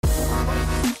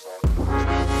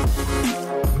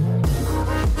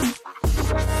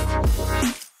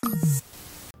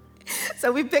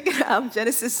So we pick it up,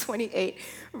 Genesis 28,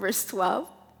 verse 12.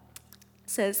 It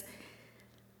says,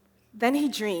 "Then he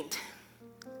dreamed,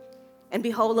 and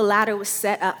behold, a ladder was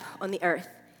set up on the earth,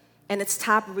 and its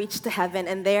top reached to heaven,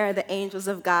 and there the angels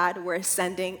of God were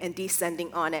ascending and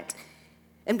descending on it.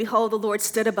 And behold, the Lord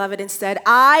stood above it and said,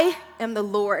 I am the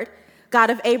Lord, God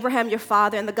of Abraham your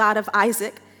father, and the God of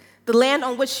Isaac. The land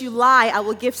on which you lie I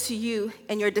will give to you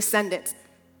and your descendants.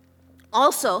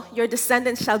 Also, your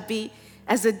descendants shall be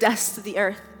as the dust of the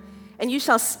earth, and you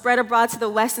shall spread abroad to the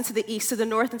west and to the east, to the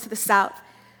north and to the south.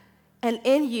 And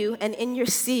in you and in your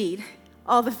seed,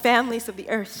 all the families of the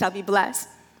earth shall be blessed.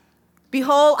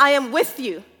 Behold, I am with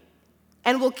you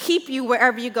and will keep you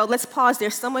wherever you go." Let's pause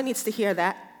there. Someone needs to hear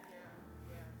that.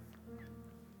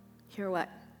 Hear what?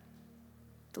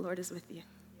 The Lord is with you,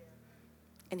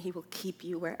 and he will keep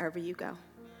you wherever you go,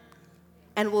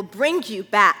 and will bring you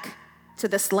back to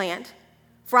this land.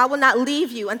 For I will not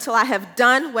leave you until I have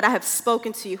done what I have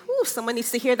spoken to you. Ooh, someone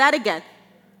needs to hear that again.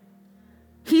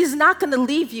 He's not going to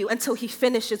leave you until he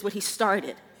finishes what he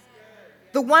started.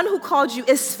 The one who called you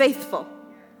is faithful.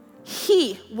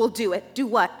 He will do it. Do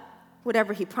what?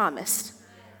 Whatever he promised.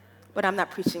 But I'm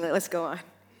not preaching it. Let's go on.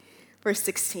 Verse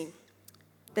 16.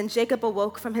 "Then Jacob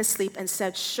awoke from his sleep and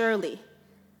said, surely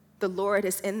the Lord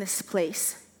is in this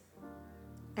place,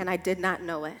 and I did not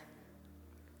know it.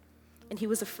 And he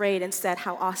was afraid and said,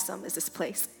 how awesome is this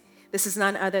place? This is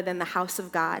none other than the house of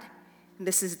God, and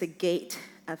this is the gate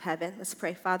of heaven." Let's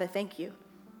pray. Father, thank you.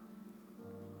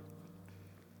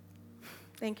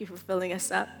 Thank you for filling us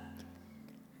up.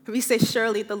 We say,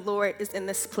 surely the Lord is in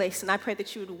this place, and I pray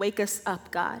that you would wake us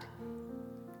up, God,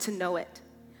 to know it.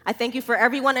 I thank you for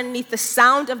everyone underneath the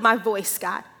sound of my voice,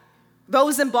 God.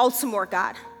 Those in Baltimore,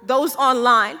 God. Those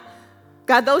online.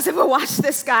 God, those that will watch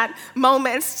this, God,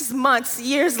 moments, just months,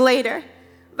 years later.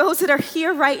 Those that are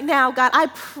here right now, God, I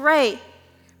pray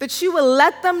that you will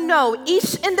let them know,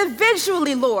 each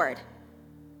individually, Lord,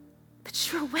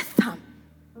 that you're with them,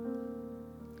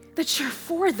 that you're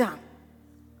for them.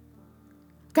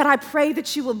 God, I pray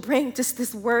that you will bring just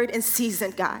this word in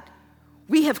season, God.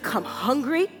 We have come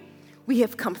hungry, we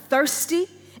have come thirsty,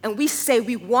 and we say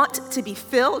we want to be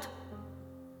filled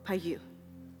by you.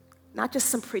 Not just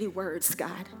some pretty words,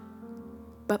 God,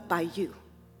 but by you.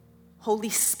 Holy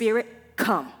Spirit,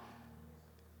 come.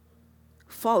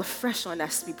 Fall afresh on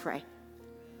us, we pray.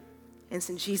 And it's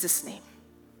in Jesus' name.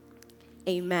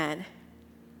 Amen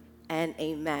and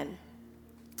amen.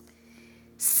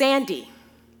 Sandy,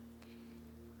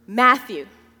 Matthew,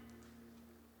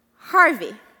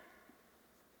 Harvey,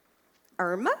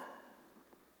 Irma,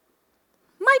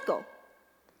 Michael.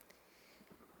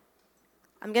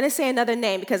 I'm going to say another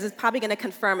name because it's probably going to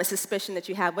confirm a suspicion that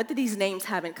you have. What do these names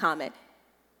have in common?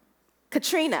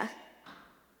 Katrina.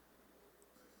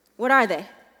 What are they?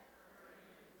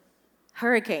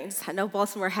 Hurricanes. I know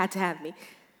Baltimore had to have me.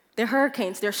 They're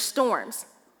hurricanes. They're storms.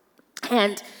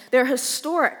 And they're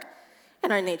historic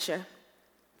in our nature.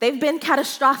 They've been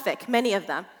catastrophic, many of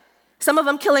them. Some of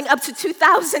them killing up to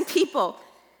 2,000 people.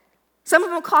 Some of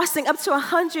them costing up to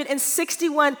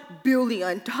 $161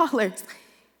 billion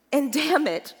in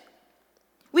damage.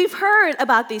 We've heard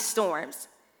about these storms.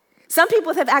 Some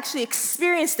people have actually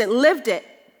experienced it, lived it.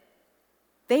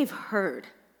 They've heard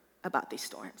about these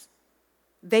storms.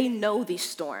 They know these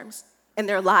storms, and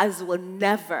their lives will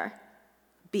never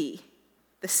be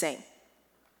the same.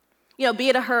 You know, be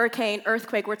it a hurricane,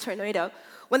 earthquake, or tornado,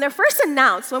 when they're first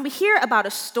announced, when we hear about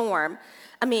a storm,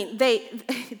 I mean,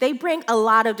 they bring a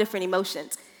lot of different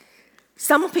emotions.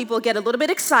 Some people get a little bit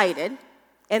excited,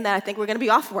 and then I think we're going to be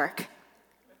off work.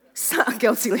 So,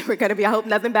 guiltily, we're going to be, I hope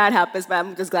nothing bad happens, but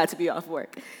I'm just glad to be off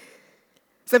work.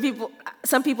 Some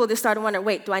people just started wondering,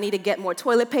 wait, do I need to get more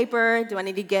toilet paper? Do I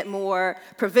need to get more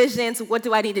provisions? What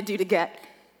do I need to do to get?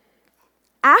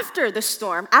 After the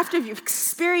storm, after you've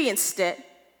experienced it,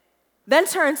 then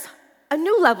turns a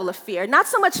new level of fear. Not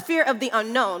so much fear of the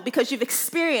unknown, because you've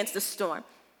experienced the storm.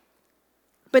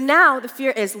 But now the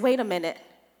fear is, wait a minute,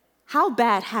 how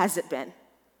bad has it been?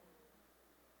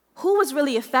 Who was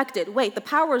really affected? Wait, the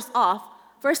power's off.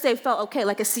 First they felt okay,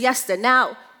 like a siesta.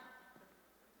 Now,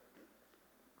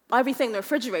 everything in the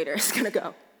refrigerator is gonna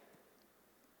go.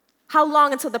 How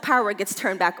long until the power gets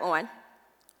turned back on?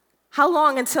 How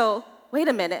long until, wait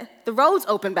a minute, the roads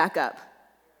open back up?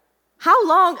 How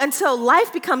long until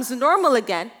life becomes normal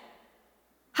again?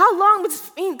 How long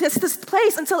does this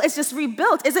place until it's just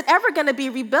rebuilt? Is it ever gonna be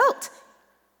rebuilt?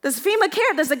 Does FEMA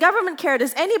care? Does the government care?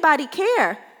 Does anybody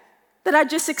care that I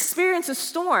just experienced a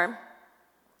storm?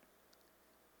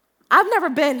 I've never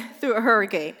been through a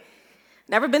hurricane.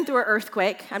 Never been through an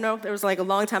earthquake. I know there was like a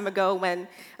long time ago when,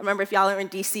 I remember if y'all are in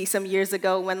DC some years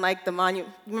ago when like the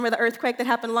monument, remember the earthquake that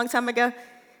happened a long time ago?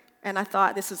 And I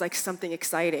thought this was like something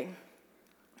exciting.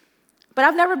 But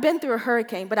I've never been through a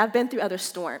hurricane, but I've been through other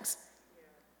storms.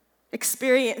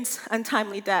 Experience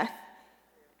untimely death.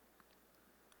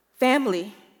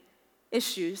 Family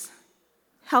issues.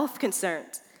 Health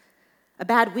concerns. A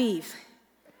bad weave.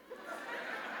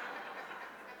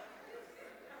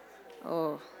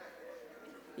 Oh.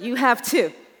 You have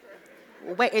too.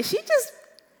 Wait, is she just,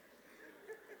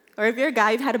 or if you're a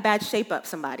guy, you've had a bad shape up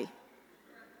somebody.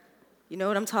 You know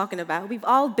what I'm talking about. We've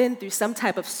all been through some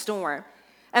type of storm.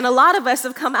 And a lot of us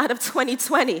have come out of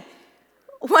 2020,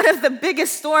 one of the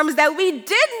biggest storms that we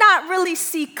did not really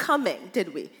see coming,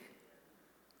 did we?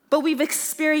 But we've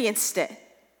experienced it.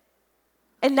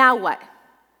 And now what?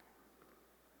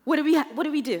 What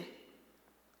do we do?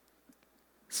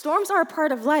 Storms are a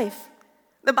part of life.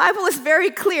 The Bible is very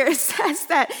clear. It says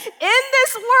that in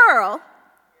this world,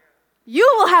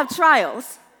 you will have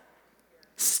trials.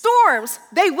 Storms,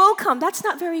 they will come. That's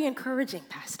not very encouraging,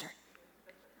 Pastor.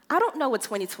 I don't know what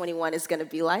 2021 is going to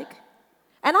be like.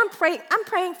 And I'm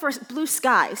praying for blue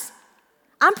skies.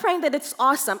 I'm praying that it's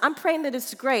awesome. I'm praying that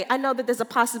it's great. I know that there's a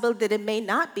possibility that it may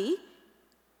not be.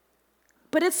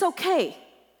 But it's okay.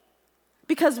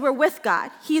 Because we're with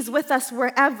God. He's with us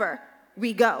wherever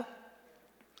we go.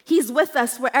 He's with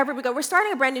us wherever we go. We're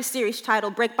starting a brand new series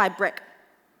titled Brick by Brick.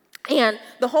 And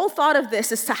the whole thought of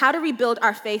this is to how to rebuild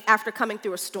our faith after coming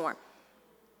through a storm.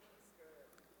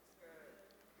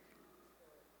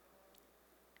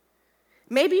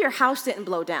 Maybe your house didn't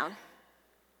blow down.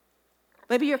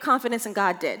 Maybe your confidence in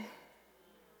God did.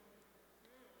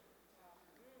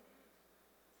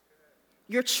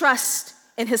 Your trust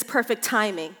in his perfect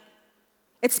timing,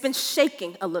 it's been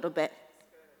shaking a little bit.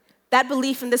 That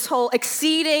belief in this whole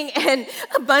exceeding and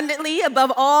abundantly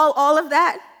above all of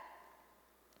that,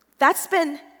 that's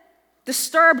been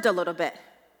disturbed a little bit.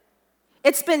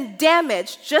 It's been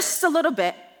damaged just a little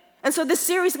bit. And so this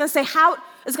series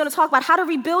is going to talk about how to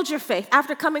rebuild your faith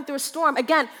after coming through a storm.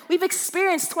 Again, we've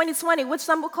experienced 2020, which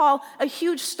some will call a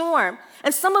huge storm.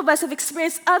 And some of us have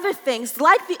experienced other things,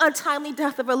 like the untimely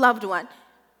death of a loved one,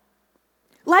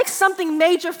 like something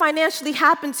major financially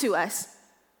happened to us.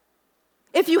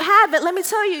 If you haven't, let me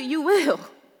tell you, you will.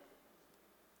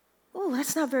 Oh,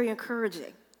 that's not very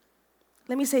encouraging.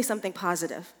 Let me say something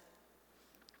positive.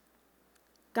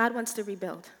 God wants to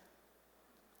rebuild.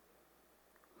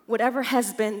 Whatever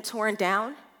has been torn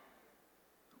down,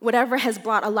 whatever has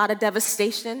brought a lot of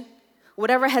devastation,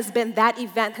 whatever has been that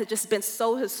event has just been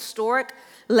so historic,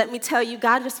 let me tell you,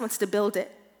 God just wants to build it.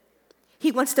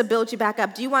 He wants to build you back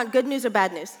up. Do you want good news or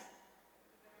bad news?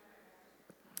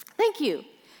 Thank you.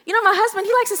 You know, my husband,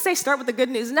 he likes to say, start with the good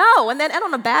news. No, and then end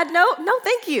on a bad note. No,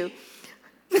 thank you.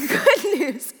 The good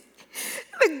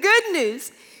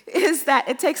news is that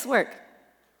it takes work.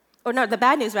 Or no, the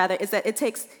bad news, rather, is that it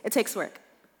takes work.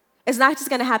 It's not just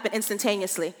going to happen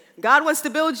instantaneously. God wants to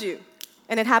build you,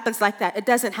 and it happens like that. It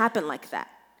doesn't happen like that.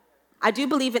 I do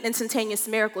believe in instantaneous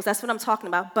miracles. That's what I'm talking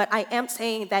about. But I am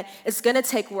saying that it's going to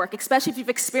take work, especially if you've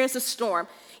experienced a storm,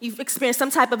 you've experienced some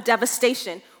type of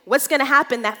devastation. What's going to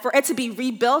happen that for it to be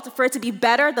rebuilt, for it to be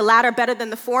better, the latter better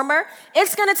than the former,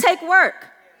 it's going to take work.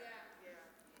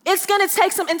 It's going to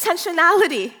take some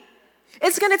intentionality.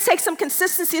 It's going to take some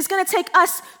consistency. It's going to take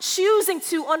us choosing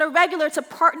to, on a regular, to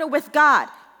partner with God.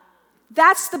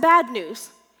 That's the bad news.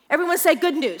 Everyone say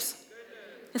good news.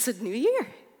 It's a new year.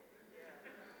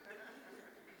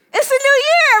 It's a new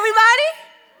year, everybody.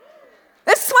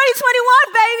 It's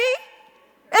 2021, baby.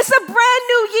 It's a brand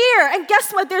new year. And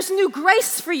guess what? There's new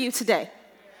grace for you today.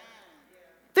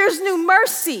 There's new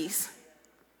mercies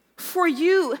for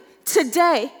you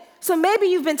today. So maybe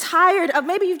you've been tired of,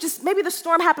 maybe the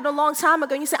storm happened a long time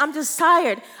ago and you say, I'm just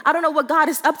tired. I don't know what God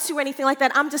is up to or anything like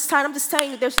that. I'm just tired. I'm just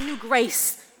telling you, there's new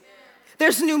grace.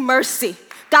 There's new mercy.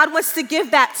 God wants to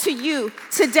give that to you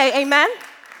today. Amen?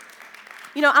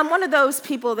 You know, I'm one of those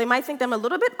people, they might think I'm a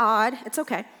little bit odd. It's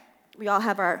okay. We all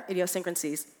have our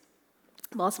idiosyncrasies.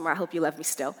 Baltimore, I hope you love me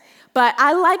still. But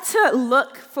I like to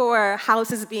look for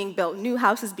houses being built, new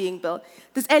houses being built.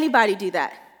 Does anybody do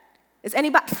that? Is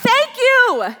anybody? Thank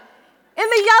you! In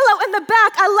the yellow in the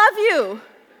back, I love you.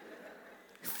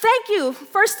 Thank you.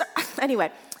 First, anyway.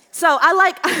 So I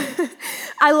like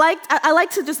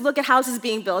to just look at houses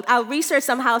being built. I'll research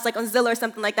some house like on Zillow or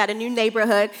something like that, a new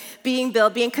neighborhood being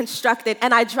built, being constructed,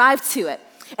 and I drive to it.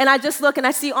 And I just look and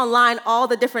I see online all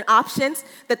the different options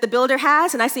that the builder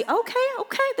has, and I see,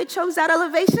 okay, they chose that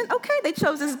elevation. Okay, they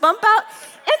chose this bump out.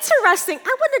 Interesting.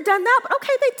 I wouldn't have done that, but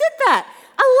okay, they did that.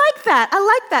 I like that. I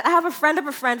like that. I have a friend of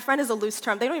a friend. Friend is a loose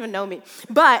term. They don't even know me.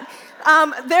 But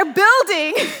they're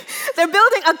building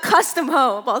a custom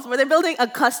home, Baltimore. They're building a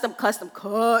custom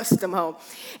home.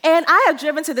 And I have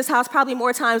driven to this house probably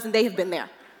more times than they have been there.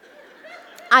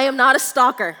 I am not a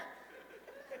stalker.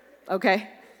 Okay?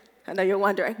 I know you're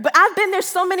wondering. But I've been there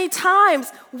so many times.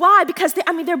 Why? Because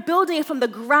they're building it from the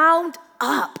ground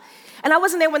up. And I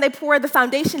wasn't there when they poured the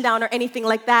foundation down or anything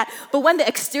like that. But when the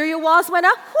exterior walls went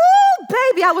up, whoo,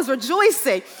 baby, I was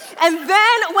rejoicing. And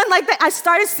then when I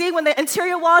started seeing when the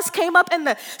interior walls came up and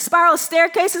the spiral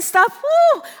staircase and stuff,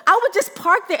 whoo, I would just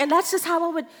park there. And that's just how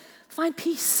I would find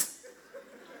peace.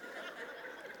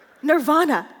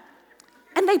 Nirvana.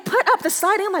 And they put up the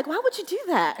siding. I'm like, why would you do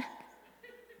that?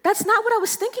 That's not what I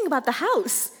was thinking about the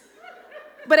house.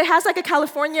 But it has like a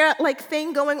California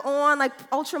thing going on, like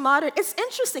ultra modern. It's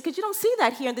interesting because you don't see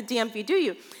that here in the DMV, do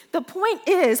you? The point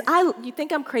is, you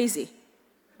think I'm crazy.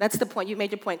 That's the point. You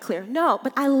made your point clear. No,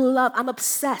 but I'm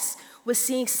obsessed with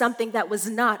seeing something that was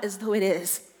not as though it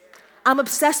is. I'm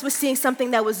obsessed with seeing something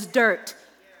that was dirt.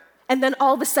 And then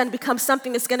all of a sudden becomes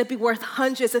something that's gonna be worth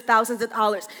hundreds of thousands of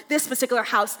dollars. This particular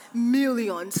house,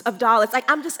 millions of dollars.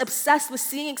 I'm just obsessed with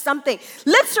seeing something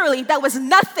literally that was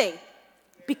nothing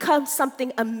become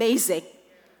something amazing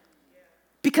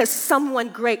because someone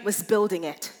great was building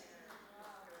it.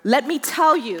 Let me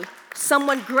tell you,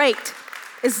 someone great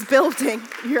is building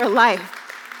your life.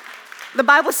 The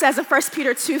Bible says in 1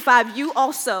 Peter 2:5, you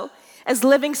also, as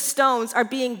living stones, are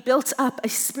being built up a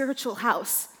spiritual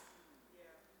house.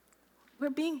 We're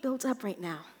being built up right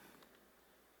now.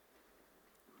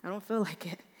 I don't feel like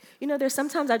it. There's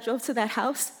sometimes I drove to that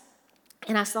house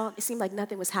and I saw it seemed like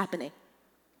nothing was happening.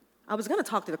 I was gonna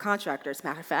talk to the contractor, as a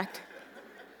matter of fact,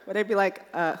 but they'd be like,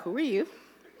 who are you?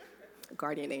 A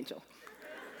guardian angel.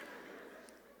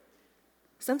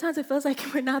 Sometimes it feels like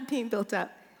we're not being built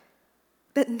up,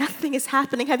 that nothing is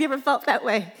happening. Have you ever felt that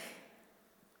way?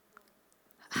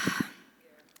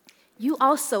 You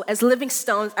also, as living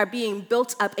stones, are being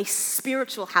built up a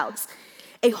spiritual house,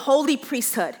 a holy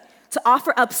priesthood, to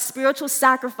offer up spiritual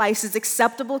sacrifices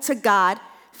acceptable to God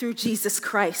through Jesus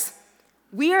Christ.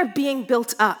 We are being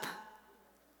built up.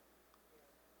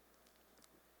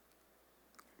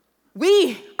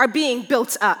 We are being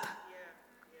built up.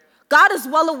 God is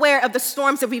well aware of the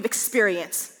storms that we've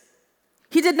experienced.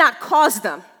 He did not cause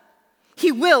them.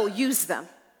 He will use them.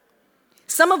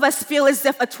 Some of us feel as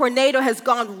if a tornado has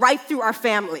gone right through our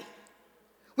family.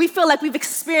 We feel like we've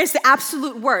experienced the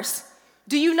absolute worst.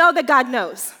 Do you know that God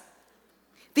knows?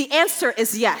 The answer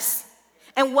is yes.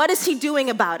 And what is He doing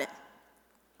about it?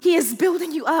 He is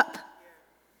building you up.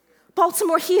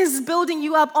 Baltimore, He is building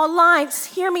you up. Online,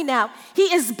 hear me now.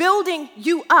 He is building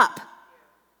you up,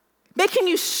 making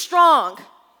you strong,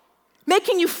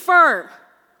 making you firm.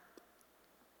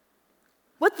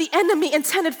 What the enemy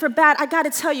intended for bad, I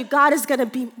gotta tell you, God is gonna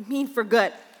be mean for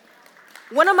good.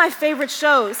 One of my favorite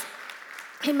shows,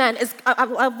 amen, is I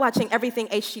love watching everything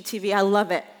HGTV. I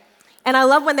love it. And I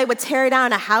love when they would tear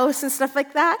down a house and stuff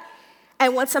like that.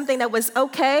 And when something that was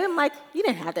okay, I'm like, you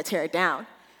didn't have to tear it down.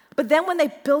 But then when they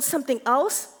build something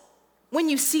else, when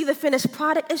you see the finished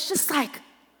product, it's just like,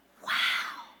 wow.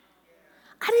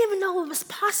 I didn't even know it was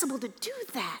possible to do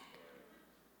that.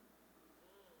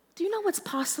 Do you know what's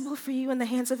possible for you in the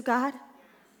hands of God?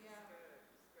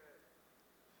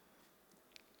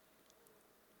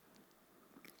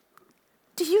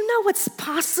 Do you know what's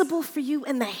possible for you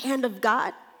in the hand of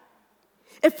God?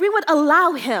 If we would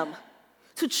allow Him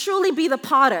to truly be the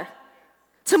potter,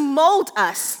 to mold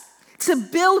us, to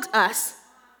build us,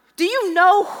 do you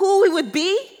know who we would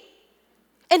be?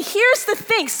 And here's the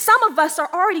thing, some of us are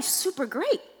already super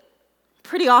great,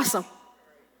 pretty awesome,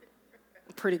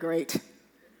 pretty great.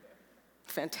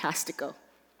 Fantastico.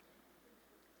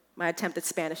 My attempt at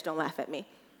Spanish, don't laugh at me.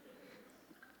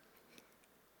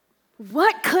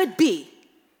 What could be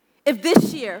if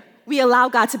this year we allow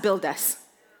God to build us?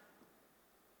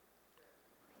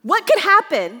 What could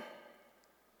happen?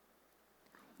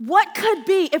 What could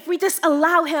be if we just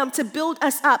allow Him to build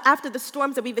us up after the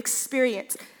storms that we've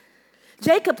experienced?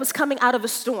 Jacob was coming out of a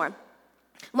storm.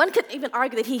 One could even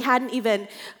argue that he hadn't even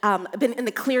been in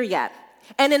the clear yet.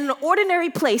 And in an ordinary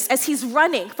place, as he's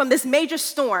running from this major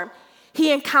storm,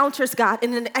 he encounters God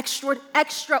in an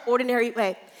extraordinary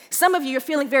way. Some of you are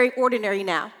feeling very ordinary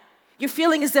now. You're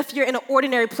feeling as if you're in an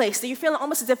ordinary place. So you're feeling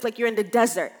almost as if like you're in the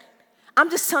desert. I'm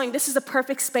just telling you, this is a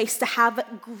perfect space to have a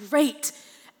great,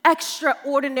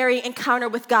 extraordinary encounter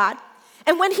with God.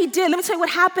 And when he did, let me tell you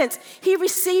what happens. He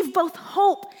received both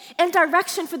hope and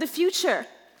direction for the future.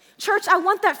 Church, I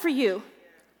want that for you.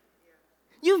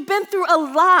 You've been through a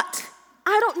lot.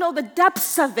 I don't know the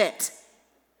depths of it.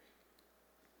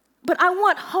 but I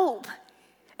want hope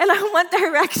and I want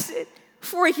direction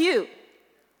for you.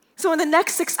 So in the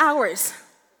next 6 hours,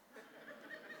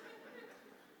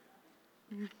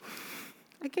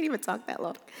 I can't even talk that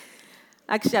long.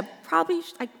 Actually,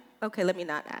 okay, let me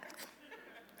not ask.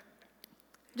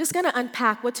 I'm just gonna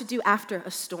unpack what to do after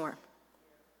a storm.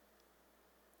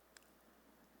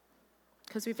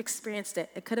 Because we've experienced it.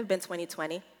 It could have been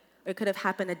 2020, or it could have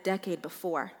happened a decade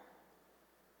before.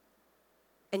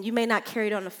 And you may not carry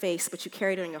it on the face, but you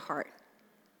carry it on your heart.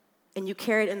 And you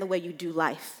carry it in the way you do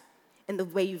life, in the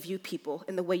way you view people,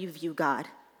 in the way you view God.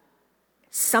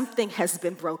 Something has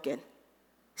been broken.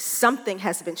 Something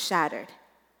has been shattered.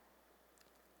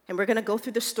 And we're gonna go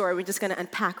through the story. We're just gonna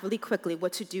unpack really quickly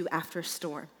what to do after a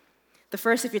storm. The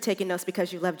first, if you're taking notes,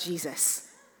 because you love Jesus.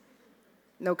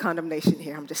 No condemnation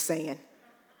here, I'm just saying.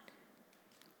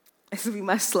 So we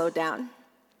must slow down.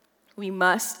 We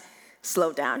must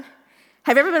slow down.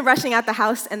 Have you ever been rushing out the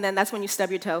house and then that's when you stub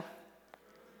your toe?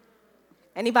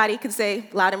 Anybody can say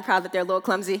loud and proud that they're a little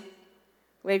clumsy?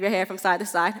 Wave your hair from side to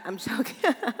side. I'm joking.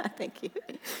 Thank you.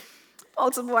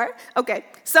 Baltimore. Okay.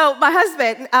 So my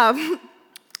husband,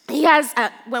 he has,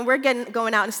 when we're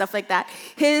going out and stuff like that,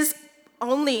 his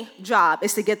only job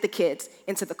is to get the kids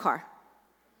into the car.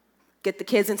 Get the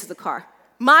kids into the car.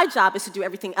 My job is to do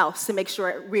everything else to make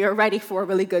sure we are ready for a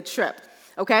really good trip.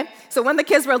 Okay? So when the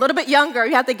kids were a little bit younger,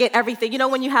 you have to get everything. You know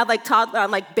when you have like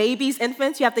like babies,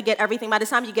 infants, you have to get everything. By the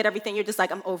time you get everything, you're just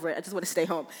like, I'm over it. I just want to stay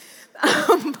home.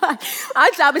 But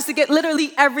our job is to get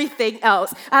literally everything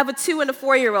else. I have a 2 and a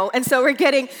 4-year-old, and so we're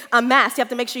getting a mask. You have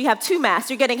to make sure you have 2 masks.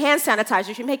 You're getting hand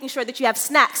sanitizers. You're making sure that you have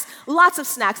snacks, lots of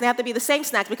snacks. They have to be the same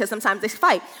snacks because sometimes they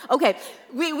fight. Okay,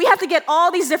 we have to get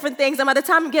all these different things, and by the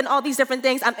time I'm getting all these different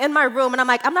things, I'm in my room, and I'm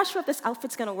like, I'm not sure if this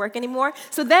outfit's going to work anymore.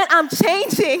 So then I'm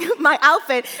changing my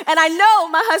outfit, and I know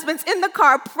my husband's in the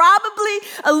car, probably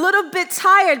a little bit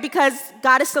tired because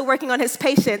God is still working on his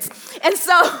patience. And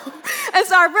so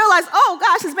I realized, oh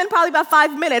gosh, it's been probably about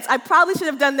 5 minutes. I probably should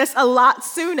have done this a lot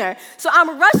sooner. So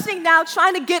I'm rushing now,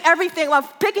 trying to get everything while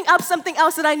picking up something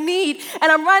else that I need,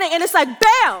 and I'm running, and it's like,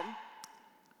 bam!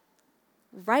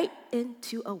 Right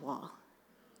into a wall.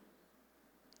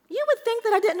 You would think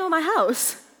that I didn't know my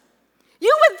house.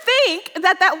 You would think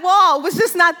that that wall was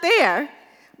just not there.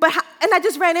 And I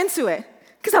just ran into it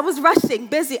because I was rushing,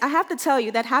 busy. I have to tell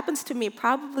you, that happens to me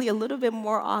probably a little bit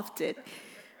more often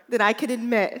than I can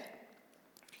admit.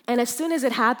 And as soon as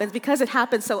it happens, because it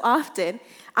happens so often,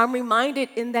 I'm reminded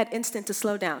in that instant to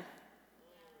slow down.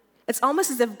 It's almost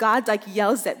as if God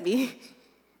yells at me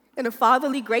in a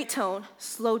fatherly great tone,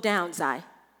 slow down, Zai.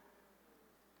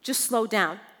 Just slow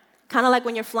down. Kind of like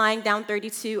when you're flying down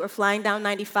 32 or flying down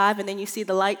 95 and then you see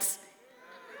the lights.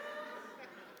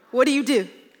 What do?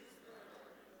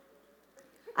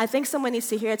 I think someone needs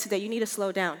to hear it today. You need to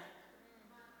slow down.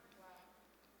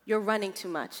 You're running too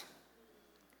much.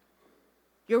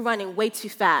 You're running way too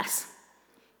fast.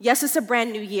 Yes, it's a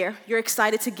brand new year. You're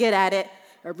excited to get at it.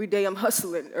 Every day I'm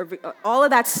hustling. All of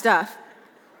that stuff.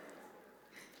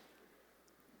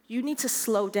 You need to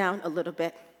slow down a little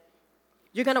bit.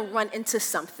 You're going to run into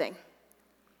something,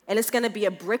 and it's going to be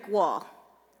a brick wall.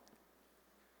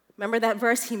 Remember that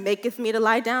verse, he maketh me to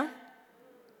lie down?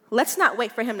 Let's not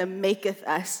wait for him to maketh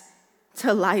us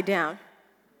to lie down,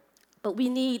 but we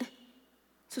need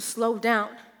to slow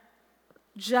down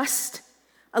just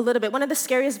a little bit. One of the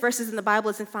scariest verses in the Bible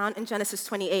is found in Genesis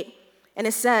 28, and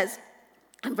it says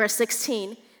in verse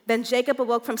 16, then Jacob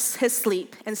awoke from his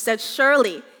sleep and said,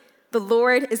 surely the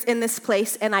Lord is in this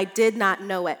place, and I did not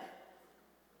know it.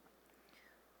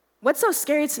 What's so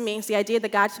scary to me is the idea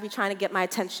that God should be trying to get my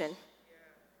attention,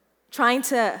 trying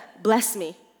to bless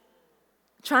me,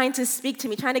 trying to speak to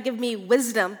me, trying to give me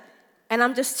wisdom, and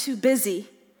I'm just too busy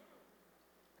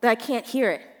that I can't hear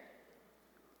it.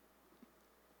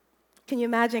 Can you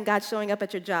imagine God showing up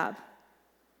at your job,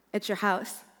 at your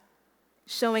house,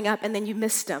 showing up, and then you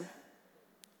missed him?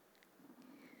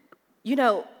 You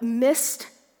know, missed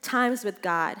times with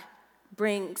God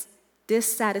brings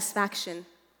dissatisfaction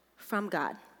from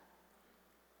God.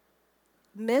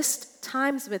 Missed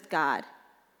times with God,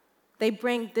 they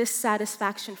bring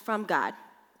dissatisfaction from God.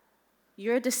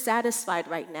 You're dissatisfied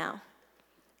right now,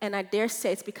 and I dare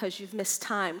say it's because you've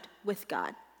mistimed with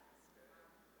God.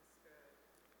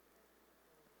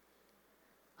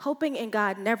 Hoping in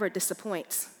God never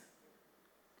disappoints.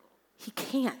 He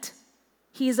can't.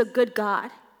 He is a good God.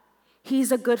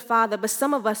 He's a good Father, but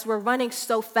some of us, we're running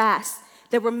so fast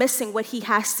that we're missing what he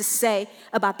has to say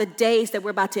about the days that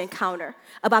we're about to encounter,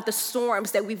 about the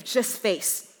storms that we've just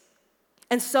faced.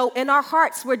 And so in our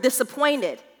hearts, we're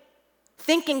disappointed,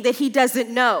 thinking that he doesn't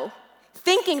know,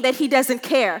 thinking that he doesn't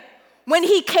care, When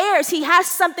he cares, he has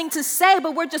something to say,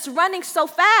 but we're just running so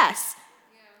fast.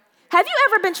 Have you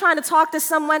ever been trying to talk to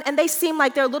someone and they seem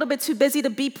like they're a little bit too busy to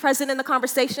be present in the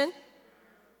conversation?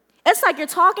 It's like you're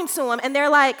talking to them and they're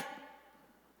like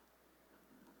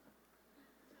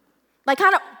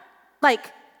kind of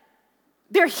like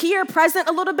they're here present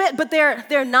a little bit, but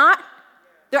they're not.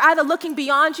 They're either looking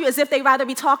beyond you as if they'd rather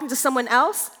be talking to someone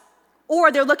else,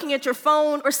 or they're looking at your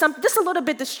phone or something, just a little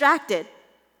bit distracted.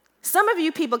 Some of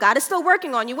you people, God is still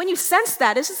working on you. When you sense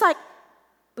that, it's just like,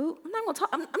 ooh, I'm not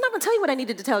gonna tell you what I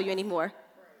needed to tell you anymore.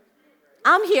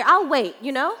 I'm here, I'll wait,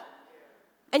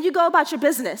 And you go about your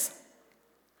business.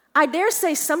 I dare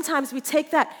say sometimes we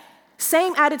take that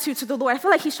same attitude to the Lord. I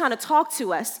feel like he's trying to talk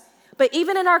to us. But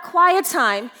even in our quiet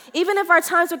time, even if our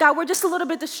times with God, we're just a little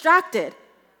bit distracted.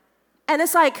 And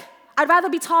it's like, I'd rather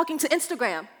be talking to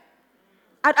Instagram.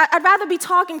 I'd rather be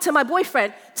talking to my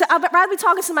boyfriend. I'd rather be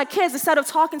talking to my kids instead of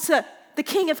talking to the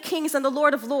King of Kings and the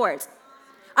Lord of Lords.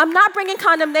 I'm not bringing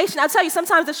condemnation. I'll tell you,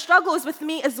 sometimes the struggle is with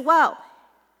me as well.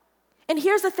 And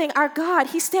here's the thing, our God,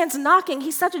 he stands knocking.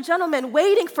 He's such a gentleman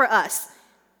waiting for us.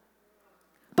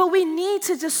 But we need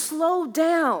to just slow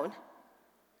down.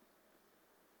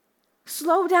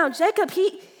 Slow down. Jacob,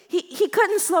 he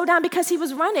couldn't slow down because he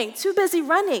was running, too busy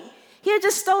running. He had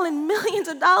just stolen millions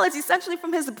of dollars essentially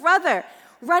from his brother,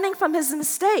 running from his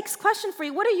mistakes. Question for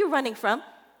you, what are you running from?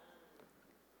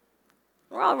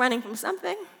 We're all running from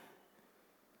something.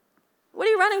 What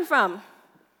are you running from?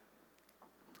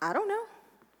 I don't know.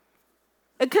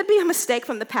 It could be a mistake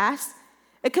from the past.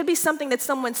 It could be something that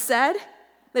someone said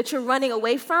that you're running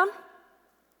away from.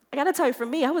 I gotta tell you, for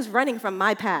me, I was running from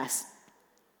my past.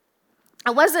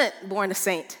 I wasn't born a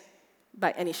saint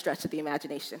by any stretch of the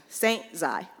imagination. Saint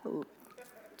Zai. Ooh.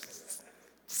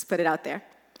 Just put it out there.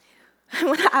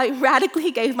 When I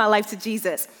radically gave my life to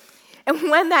Jesus, and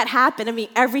when that happened,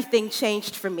 everything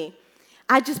changed for me.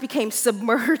 I just became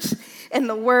submerged in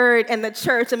the Word and the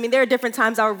church. There are different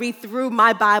times I would read through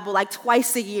my Bible like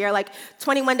twice a year, like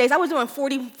 21 days. I was doing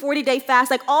 40-day fast,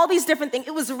 like all these different things.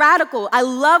 It was radical. I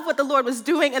love what the Lord was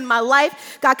doing in my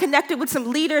life. Got connected with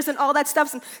some leaders and all that stuff,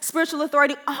 some spiritual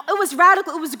authority. Oh, it was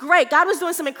radical. It was great. God was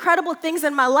doing some incredible things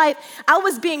in my life. I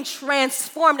was being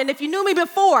transformed. And if you knew me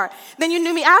before, then you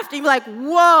knew me after. You'd be like,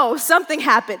 whoa, something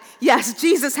happened. Yes,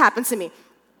 Jesus happened to me.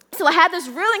 So I had this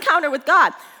real encounter with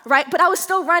God, right? But I was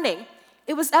still running.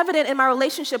 It was evident in my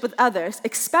relationship with others,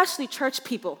 especially church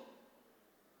people.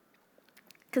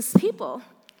 Because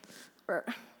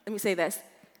let me say this,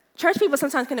 church people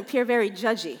sometimes can appear very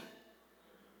judgy.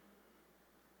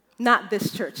 Not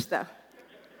this church, though.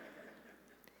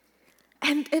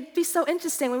 And it'd be so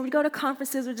interesting when we go to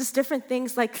conferences or just different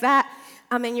things like that,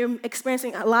 and you're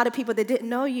experiencing a lot of people that didn't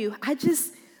know you. I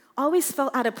just always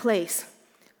felt out of place.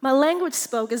 My language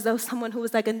spoke as though someone who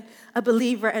was like a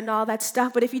believer and all that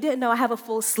stuff, but if you didn't know, I have a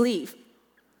full sleeve.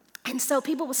 And so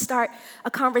people will start a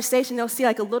conversation, they'll see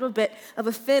like a little bit of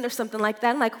a fin or something like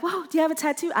that. I'm like, whoa, do you have a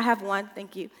tattoo? I have one,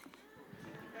 thank you.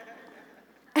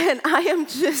 And I am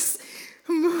just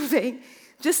moving,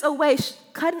 just away,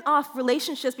 cutting off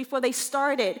relationships before they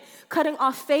started, cutting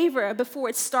off favor before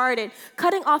it started,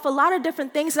 cutting off a lot of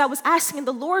different things that I was asking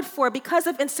the Lord for because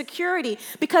of insecurity,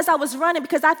 because I was running,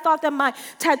 because I thought that my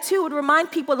tattoo would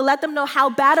remind people to let them know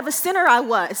how bad of a sinner I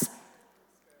was.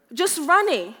 Just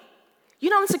running.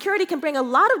 Insecurity can bring a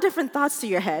lot of different thoughts to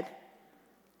your head.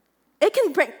 It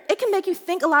can make you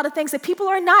think a lot of things that people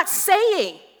are not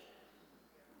saying.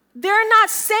 They're not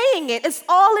saying it. It's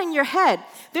all in your head.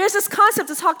 There's this concept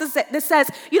that says,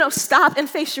 stop and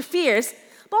face your fears.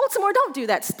 Baltimore, don't do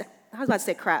that. I was about to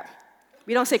say crap.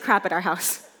 We don't say crap at our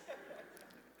house.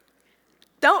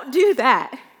 Don't do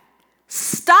that.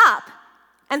 Stop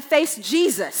and face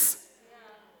Jesus.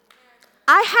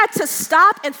 I had to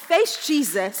stop and face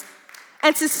Jesus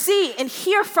and to see and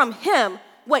hear from him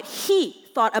what he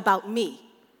thought about me,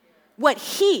 what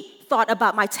he thought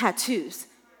about my tattoos.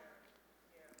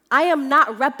 I am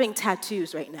not repping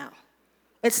tattoos right now.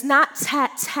 It's not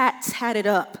tatted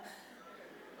up.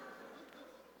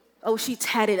 Oh, she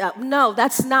tatted up. No,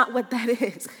 that's not what that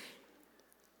is.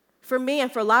 For me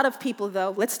and for a lot of people,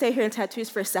 though, let's stay here in tattoos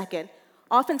for a second.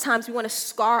 Oftentimes, we want to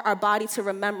scar our body to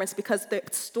remembrance because the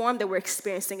storm that we're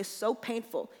experiencing is so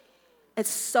painful. It's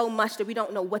so much that we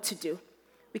don't know what to do.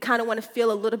 We kind of want to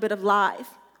feel a little bit alive,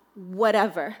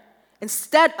 whatever,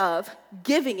 instead of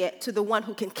giving it to the one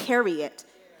who can carry it,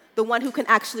 the one who can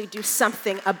actually do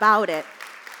something about it.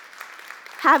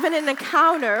 Having an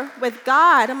encounter with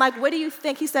God, I'm like, what do you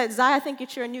think? He said, Zai, I think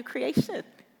that you're a new creation.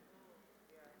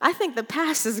 I think the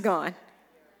past is gone,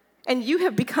 and you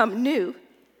have become new.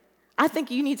 I think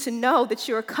you need to know that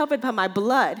you are covered by my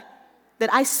blood,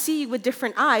 that I see you with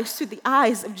different eyes, through the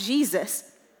eyes of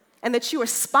Jesus, and that you are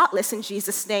spotless in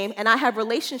Jesus' name, and I have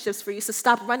relationships for you, so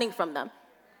stop running from them.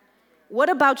 What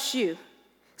about you?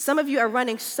 Some of you are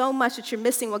running so much that you're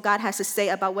missing what God has to say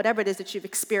about whatever it is that you've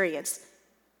experienced.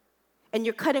 And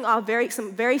you're cutting off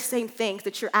some very same things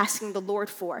that you're asking the Lord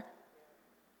for.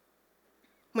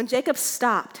 When Jacob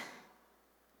stopped,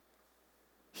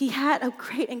 he had a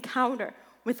great encounter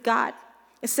with God.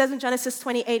 It says in Genesis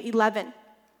 28:11,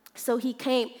 so he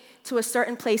came to a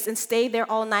certain place and stayed there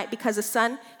all night because the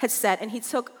sun had set, and he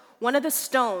took one of the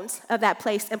stones of that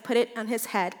place and put it on his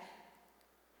head,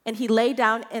 and he lay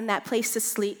down in that place to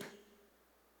sleep.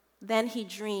 Then he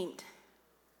dreamed.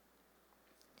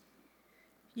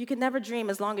 You can never dream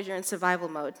as long as you're in survival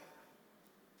mode.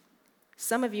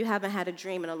 Some of you haven't had a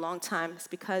dream in a long time. It's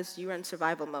because you're in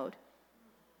survival mode.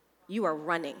 You are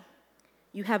running.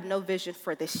 You have no vision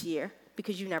for this year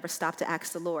because you never stopped to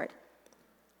ask the Lord.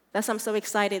 That's why I'm so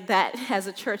excited that as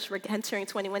a church, we're entering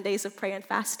 21 days of prayer and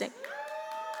fasting.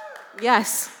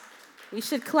 Yes, we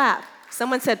should clap.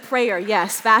 Someone said prayer,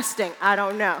 yes. Fasting, I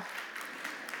don't know.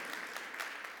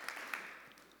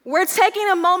 We're taking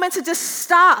a moment to just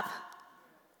stop.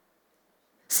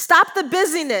 Stop the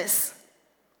busyness.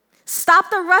 Stop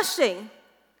the rushing.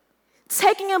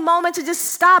 Taking a moment to just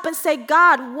stop and say,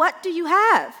 God, what do you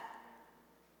have?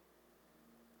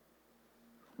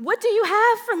 What do you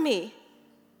have for me?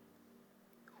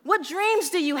 What dreams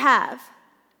do you have?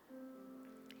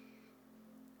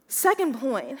 Second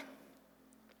point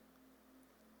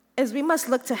is we must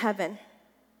look to heaven.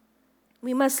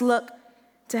 We must look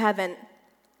to heaven.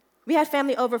 We had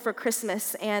family over for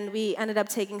Christmas, and we ended up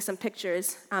taking some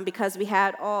pictures because we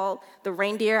had all the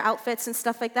reindeer outfits and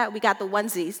stuff like that. We got the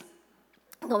onesies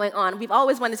going on. We've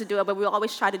always wanted to do it, but we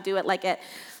always try to do it like at,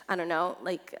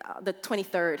 the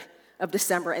 23rd of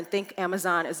December and think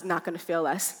Amazon is not going to fail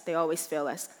us. They always fail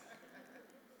us.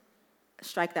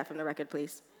 Strike that from the record,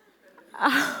 please.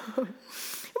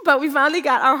 But we finally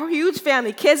got our huge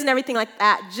family, kids and everything like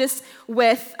that, just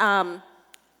with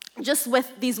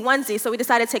these onesies. So we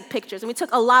decided to take pictures, and we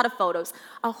took a lot of photos,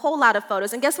 a whole lot of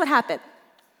photos. And guess what happened?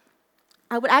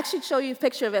 I would actually show you a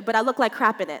picture of it, but I look like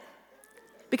crap in it.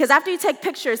 Because after you take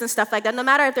pictures and stuff like that, no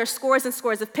matter if there's scores and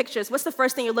scores of pictures, what's the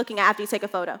first thing you're looking at after you take a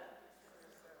photo?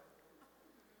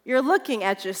 You're looking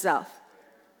at yourself.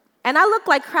 And I look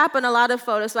like crap in a lot of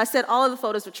photos, so I said all of the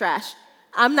photos were trash.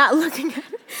 I'm not looking at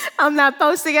it. I'm not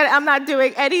posting it. I'm not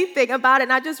doing anything about it.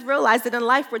 And I just realized that in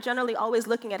life, we're generally always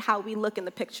looking at how we look in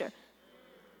the picture.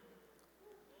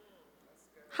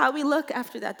 How we look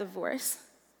after that divorce.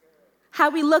 How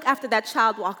we look after that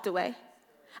child walked away.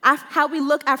 How we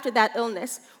look after that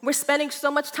illness. We're spending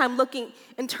so much time looking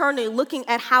internally, looking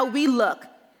at how we look,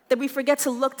 that we forget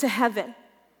to look to heaven.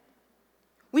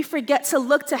 We forget to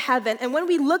look to heaven. And when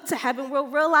we look to heaven, we'll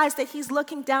realize that he's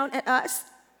looking down at us.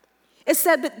 It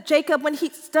said that Jacob, when he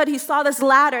stood, he saw this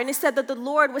ladder, and he said that the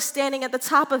Lord was standing at the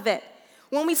top of it.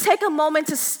 When we take a moment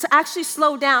to actually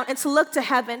slow down and to look to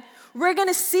heaven, we're going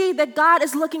to see that God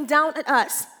is looking down at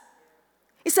us.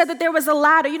 He said that there was a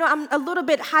ladder. You know, I'm a little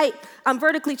bit I'm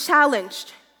vertically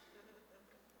challenged.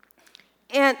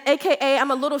 And AKA, I'm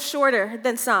a little shorter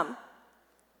than some.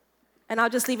 And I'll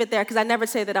just leave it there because I never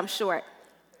say that I'm short.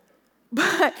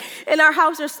 But in our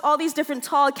house, there's all these different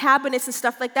tall cabinets and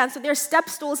stuff like that. And so there's step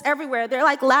stools everywhere. They're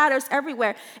like ladders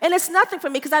everywhere. And it's nothing for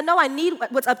me because I know I need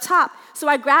what's up top. So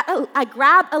I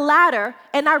grab a ladder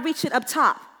and I reach it up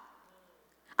top.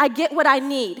 I get what I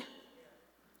need.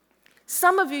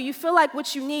 Some of you feel like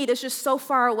what you need is just so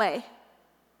far away.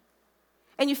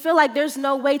 And you feel like there's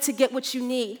no way to get what you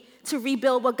need to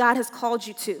rebuild what God has called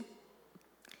you to.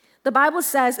 The Bible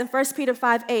says in 1 Peter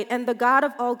 5:8, and the God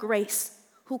of all grace,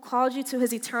 who called you to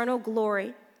his eternal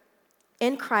glory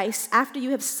in Christ, after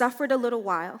you have suffered a little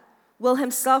while, will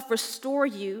himself restore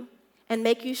you and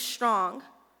make you strong,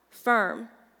 firm,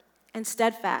 and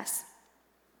steadfast.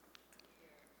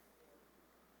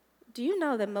 Do you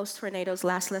know that most tornadoes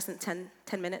last less than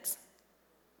 10 minutes?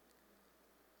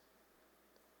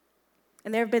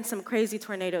 And there have been some crazy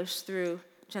tornadoes through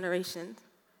generations.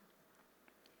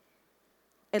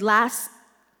 It lasts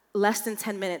less than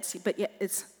 10 minutes, but yet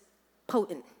it's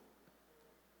potent.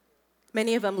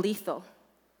 Many of them lethal.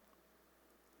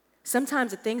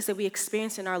 Sometimes the things that we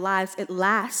experience in our lives, it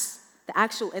lasts. The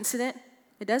actual incident,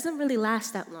 it doesn't really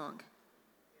last that long.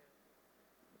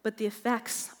 But the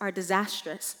effects are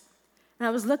disastrous. And I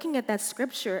was looking at that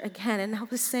scripture again, and I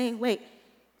was saying, wait,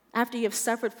 after you have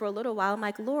suffered for a little while, I'm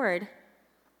like, Lord,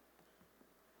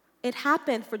 it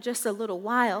happened for just a little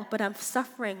while, but I'm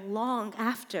suffering long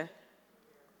after.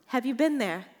 Have you been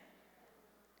there?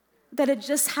 that it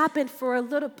just happened for a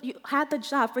little, you had the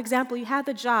job, for example, you had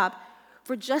the job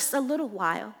for just a little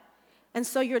while, and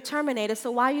so you're terminated,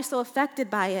 so why are you so affected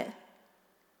by it?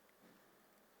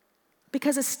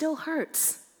 Because it still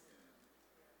hurts.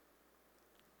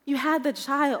 You had the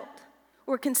child,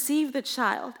 or conceived the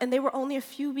child, and they were only a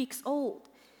few weeks old.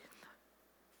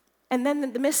 And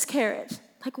then the miscarriage.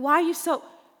 Like, why are you so?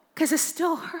 Because it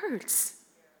still hurts.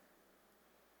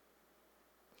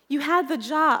 You had the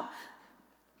job,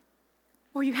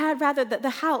 or you had rather the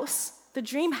house, the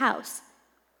dream house,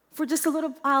 for just a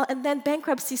little while, and then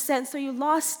bankruptcy set, and so you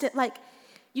lost it. Like,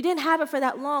 you didn't have it for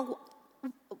that long.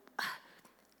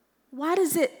 Why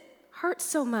does it hurt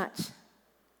so much?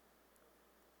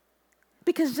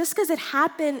 Because just because it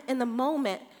happened in the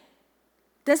moment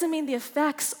doesn't mean the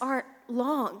effects aren't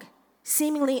long,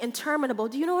 seemingly interminable.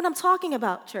 Do you know what I'm talking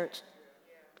about, church?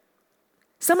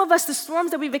 Some of us, the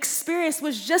storms that we've experienced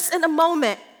was just in a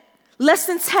moment, less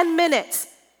than 10 minutes,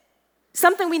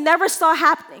 something we never saw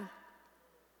happening.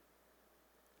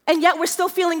 And yet we're still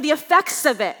feeling the effects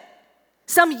of it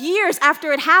some years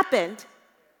after it happened.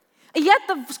 And yet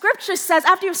the scripture says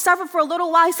after you've suffered for a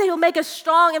little while, he said he'll make us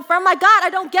strong and firm. My God, I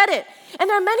don't get it. And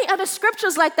there are many other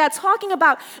scriptures like that talking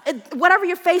about whatever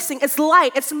you're facing, it's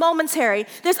light, it's momentary.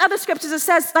 There's other scriptures that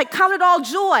says, like, count it all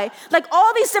joy. Like,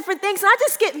 all these different things. And I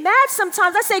just get mad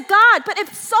sometimes. I say, God, but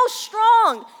it's so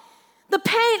strong. The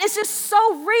pain is just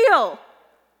so real.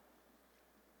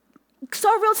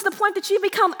 So real to the point that you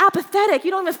become apathetic.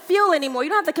 You don't even feel anymore. You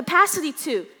don't have the capacity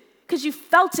to, because you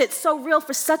felt it so real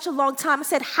for such a long time. I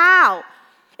said, how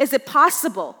is it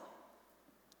possible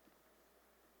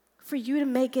for you to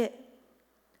make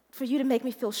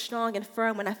me feel strong and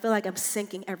firm when I feel like I'm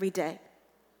sinking every day?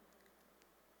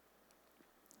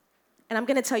 And I'm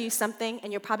gonna tell you something,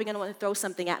 and you're probably gonna wanna throw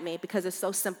something at me because it's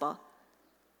so simple.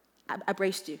 I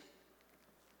braced you.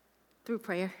 Through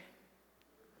prayer.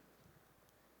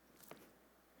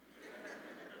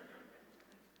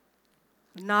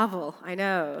 Novel, I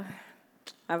know.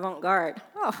 Avant-garde.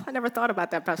 Oh, I never thought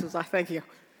about that, Pastor Stephen. Thank you.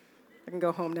 I can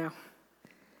go home now.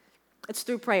 It's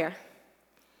through prayer.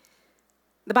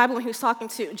 The Bible, when he was talking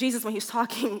to Jesus, when he was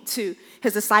talking to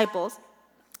his disciples,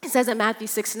 it says in Matthew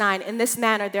 6:9, in this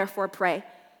manner, therefore, pray.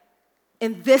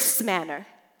 In this manner,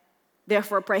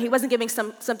 therefore, pray. He wasn't giving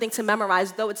something to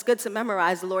memorize, though it's good to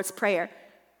memorize the Lord's Prayer.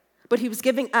 But he was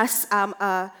giving us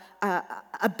a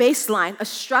baseline, a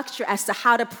structure as to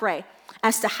how to pray,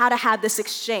 as to how to have this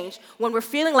exchange. When we're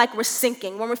feeling like we're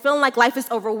sinking, when we're feeling like life is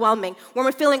overwhelming, when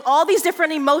we're feeling all these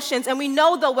different emotions, and we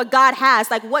know, though, what God has,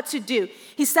 like what to do.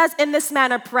 He says, in this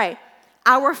manner, pray.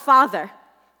 Our Father.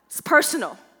 It's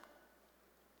personal.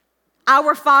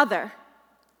 Our Father.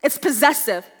 It's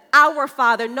possessive. Our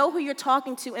Father. Know who you're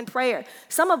talking to in prayer.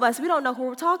 Some of us, we don't know who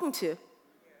we're talking to.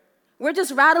 We're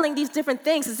just rattling these different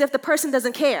things as if the person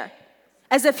doesn't care,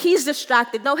 as if he's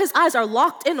distracted. No, his eyes are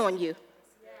locked in on you.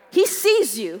 He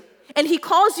sees you, and he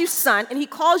calls you son, and he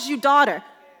calls you daughter.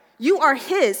 You are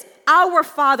his, our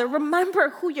Father. Remember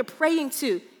who you're praying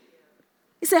to.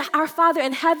 He said, our Father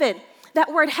in heaven.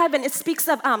 That word heaven, it speaks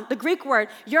of the Greek word,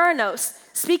 uranos,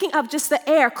 speaking of just the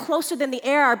air, closer than the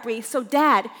air I breathe. So,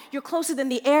 Dad, you're closer than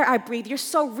the air I breathe. You're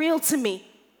so real to me.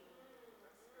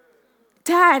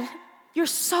 Dad, you're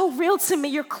so real to me.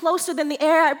 You're closer than the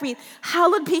air I breathe.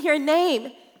 Hallowed be your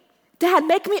name. Dad,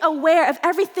 make me aware of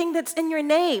everything that's in your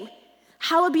name.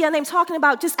 Hallowed be your name. Talking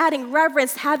about just adding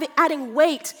reverence, adding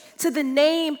weight to the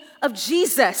name of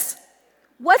Jesus.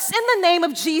 What's in the name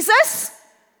of Jesus?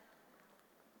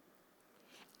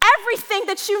 Everything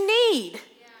that you need.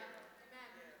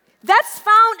 That's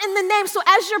found in the name. So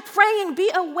as you're praying, be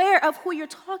aware of who you're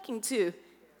talking to.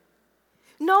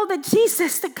 Know that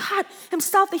Jesus, the God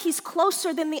himself, that he's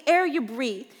closer than the air you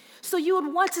breathe. So you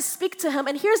would want to speak to him.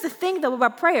 And here's the thing, though,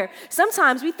 about prayer.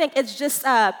 Sometimes we think it's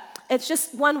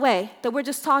just one way, that we're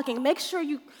just talking. Make sure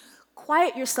you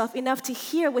quiet yourself enough to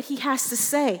hear what he has to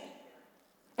say.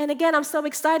 And again, I'm so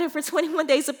excited for 21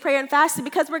 days of prayer and fasting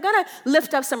because we're going to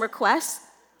lift up some requests.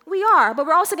 We are, but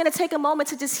we're also going to take a moment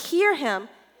to just hear him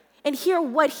and hear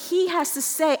what he has to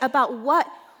say about what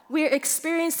we're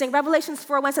experiencing. Revelations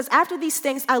 4:1 says, after these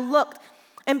things I looked,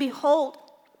 and behold,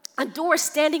 a door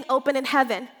standing open in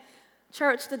heaven.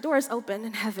 Church, the door is open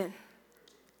in heaven.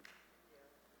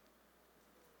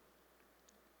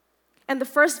 And the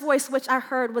first voice which I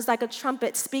heard was like a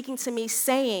trumpet speaking to me,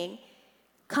 saying,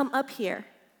 come up here,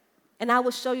 and I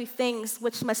will show you things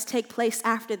which must take place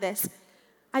after this.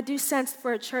 I do sense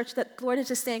for a church that the Lord is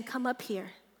just saying, come up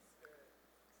here.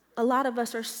 A lot of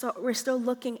us we're still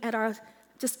looking at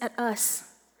us,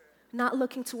 not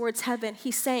looking towards heaven.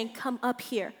 He's saying, come up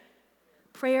here.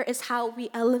 Prayer is how we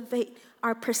elevate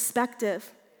our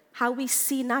perspective how we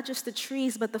see not just the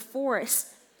trees, but the forest,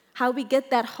 how we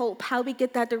get that hope, how we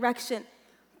get that direction.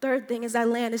 Third thing is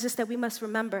is just that we must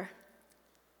remember.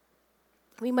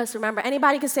 We must remember.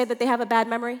 Anybody can say that they have a bad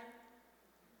memory?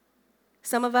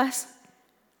 Some of us?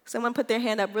 Someone put their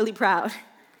hand up really proud.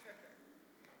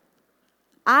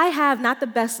 I have not the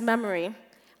best memory.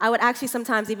 I would actually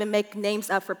sometimes even make names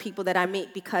up for people that I meet,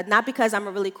 not because I'm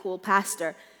a really cool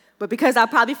pastor, but because I'll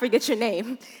probably forget your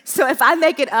name. So if I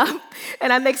make it up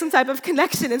and I make some type of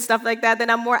connection and stuff like that,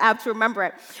 then I'm more apt to remember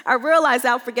it. I realize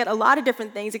I'll forget a lot of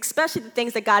different things, especially the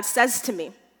things that God says to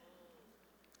me.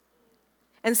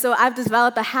 And so I've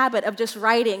developed a habit of just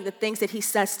writing the things that he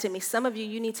says to me. Some of you,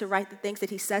 you need to write the things that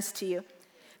he says to you.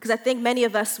 Because I think many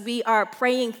of us, we are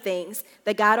praying things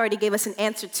that God already gave us an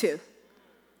answer to.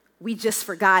 We just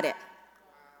forgot it.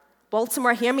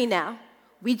 Baltimore, hear me now.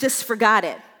 We just forgot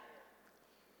it.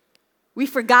 We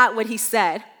forgot what he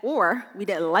said, or we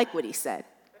didn't like what he said.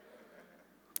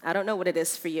 I don't know what it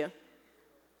is for you.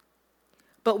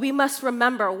 But we must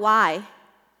remember why.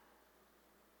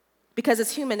 Because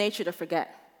it's human nature to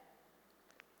forget.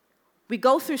 We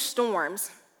go through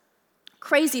storms,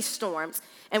 crazy storms,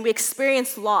 and we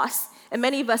experience loss. And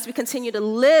many of us, we continue to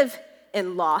live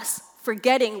in loss,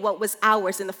 forgetting what was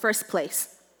ours in the first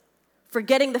place.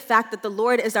 Forgetting the fact that the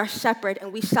Lord is our shepherd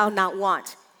and we shall not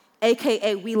want.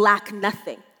 AKA, we lack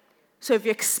nothing. So if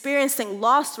you're experiencing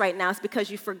loss right now, it's because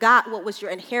you forgot what was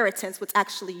your inheritance, what's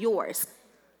actually yours.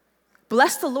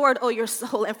 Bless the Lord, O your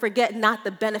soul, and forget not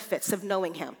the benefits of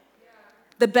knowing him,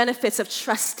 the benefits of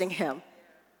trusting him.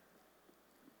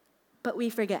 But we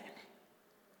forget.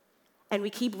 And we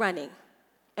keep running,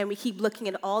 and we keep looking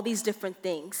at all these different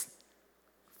things,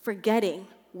 forgetting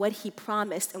what he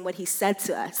promised and what he said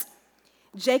to us.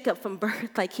 Jacob from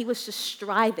birth, like he was just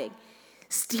striving,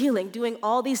 stealing, doing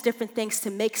all these different things to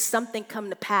make something come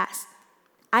to pass.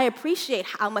 I appreciate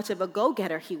how much of a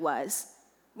go-getter he was.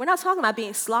 We're not talking about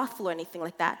being slothful or anything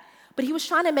like that, but he was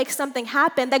trying to make something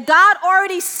happen that God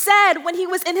already said when he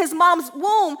was in his mom's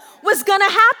womb was gonna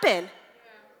happen.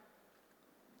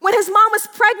 When his mom was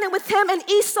pregnant with him and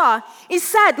Esau, he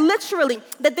said literally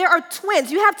that there are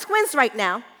twins. You have twins right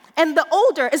now, and the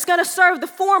older is gonna serve the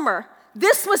former.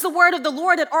 This was the word of the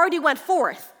Lord that already went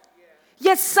forth.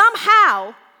 Yet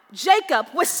somehow, Jacob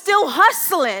was still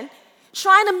hustling,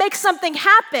 trying to make something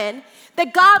happen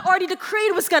that God already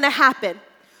decreed was gonna happen.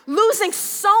 Losing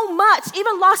so much,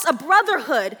 even lost a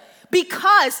brotherhood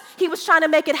because he was trying to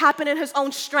make it happen in his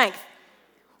own strength.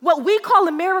 What we call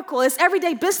a miracle is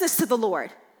everyday business to the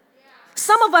Lord.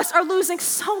 Some of us are losing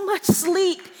so much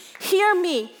sleep. Hear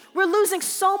me. We're losing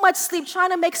so much sleep trying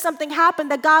to make something happen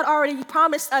that God already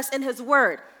promised us in his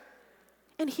word.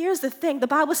 And here's the thing. The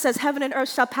Bible says heaven and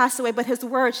earth shall pass away, but his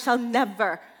word shall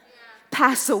never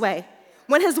pass away.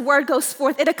 When his word goes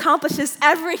forth, it accomplishes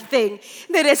everything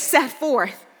that is set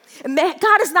forth. And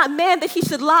God is not man that he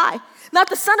should lie, not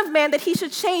the son of man that he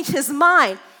should change his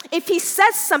mind. If he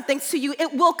says something to you,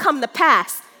 it will come to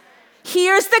pass.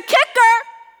 Here's the kicker.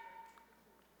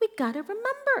 We gotta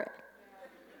remember it.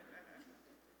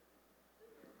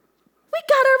 We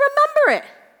gotta remember it.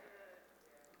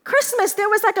 Christmas, there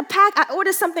was like a pack. I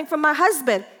ordered something from my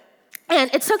husband,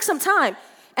 and it took some time.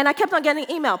 And I kept on getting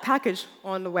an email, package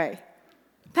on the way.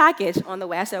 Package on the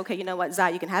way. I said, okay, you know what, Zai,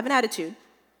 you can have an attitude,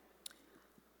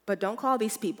 but don't call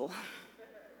these people,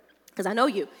 because I know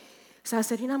you. So I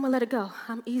said, I'm gonna let it go.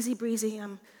 I'm easy breezy,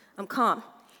 I'm calm.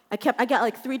 I got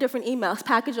like 3 different emails,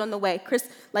 package on the way.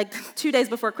 Like 2 days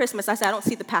before Christmas, I said, I don't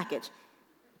see the package.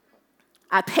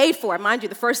 I paid for it. Mind you,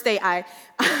 the first day I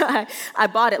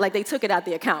bought it, like they took it out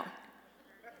the account.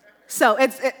 So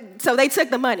they took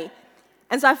the money.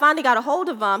 And so I finally got a hold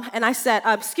of them, and I said,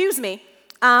 excuse me,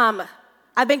 I've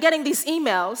been getting these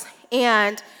emails,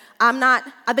 and I'm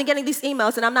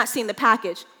not seeing the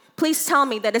package. Please tell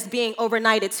me that it's being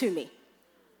overnighted to me.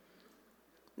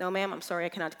 No, ma'am, I'm sorry, I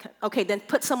cannot. Okay, then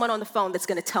put someone on the phone that's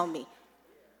gonna tell me.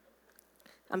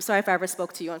 I'm sorry if I ever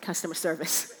spoke to you on customer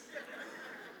service.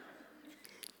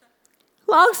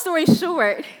 Long story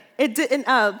short, it didn't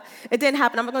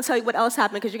happen. I'm not gonna tell you what else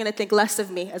happened because you're gonna think less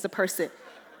of me as a person,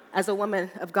 as a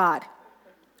woman of God.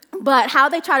 But how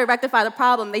they try to rectify the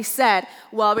problem, they said,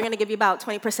 well, we're gonna give you about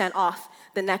 20% off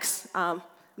the next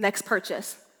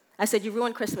purchase. I said, you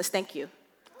ruined Christmas, thank you.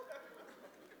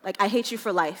 Like, I hate you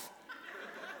for life.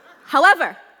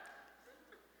 However,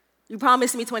 you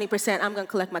promised me 20%, I'm gonna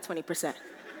collect my 20%.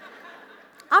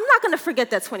 I'm not gonna forget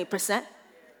that 20%.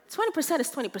 20%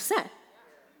 is 20%.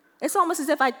 It's almost as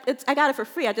if I got it for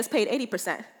free, I just paid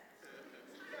 80%.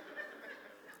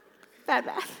 Bad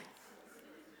math.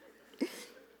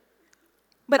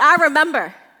 But I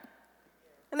remember,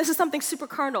 and this is something super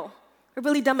carnal, A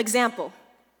really dumb example.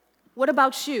 What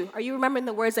about you? Are you remembering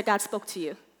the words that God spoke to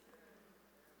you?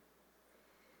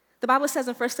 The Bible says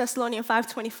in 1 Thessalonians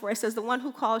 5:24, it says, the one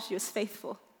who calls you is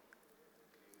faithful.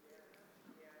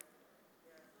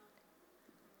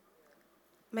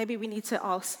 Maybe we need to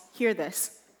all hear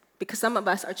this, because some of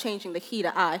us are changing the he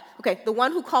to I. Okay, the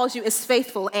one who calls you is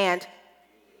faithful and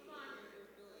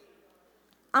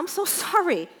I'm so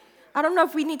sorry. I don't know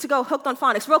if we need to go hooked on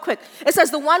phonics. Real quick. It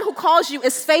says the one who calls you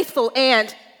is faithful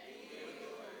and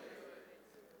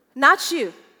not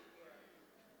you.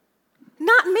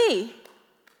 Not me.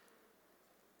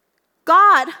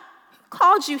 God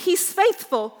called you. He's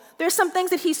faithful. There's some things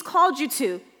that he's called you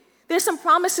to. There's some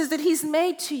promises that he's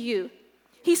made to you.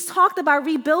 He's talked about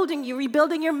rebuilding you,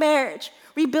 rebuilding your marriage,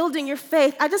 rebuilding your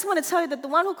faith. I just want to tell you that the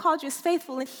one who called you is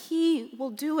faithful and he will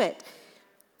do it.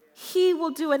 He will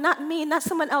do it, not me, not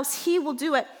someone else. He will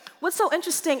do it. What's so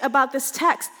interesting about this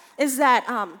text is that,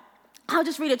 I'll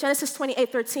just read it, Genesis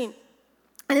 28:13.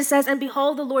 And it says, and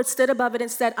behold, the Lord stood above it and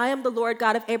said, I am the Lord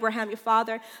God of Abraham, your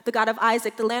father, the God of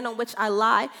Isaac. The land on which I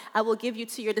lie, I will give you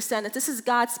to your descendants. This is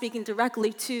God speaking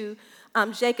directly to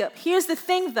Jacob. Here's the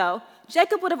thing, though.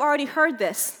 Jacob would have already heard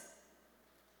this.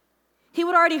 He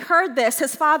would have already heard this.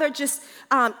 His father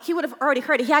he would have already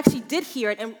heard it. He actually did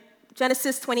hear it in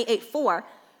Genesis 28:4.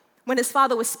 When his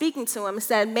father was speaking to him and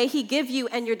said, may he give you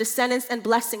and your descendants and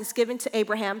blessings given to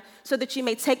Abraham so that you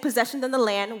may take possession of the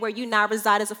land where you now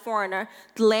reside as a foreigner,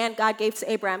 the land God gave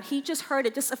to Abraham. He just heard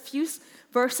it just a few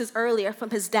verses earlier from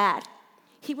his dad.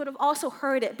 He would have also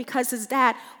heard it because his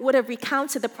dad would have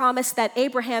recounted the promise that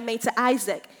Abraham made to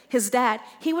Isaac, his dad.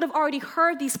 He would have already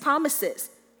heard these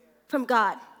promises from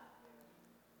God.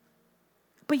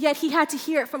 But yet he had to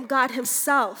hear it from God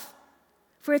himself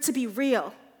for it to be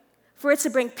real, for it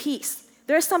to bring peace.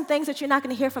 There are some things that you're not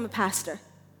going to hear from a pastor.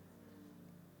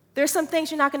 There are some things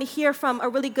you're not going to hear from a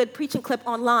really good preaching clip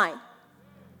online.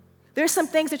 There are some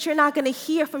things that you're not going to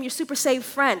hear from your super saved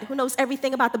friend who knows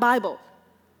everything about the Bible.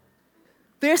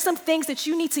 There are some things that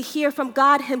you need to hear from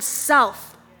God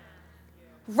himself,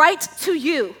 right to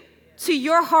you, to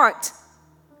your heart.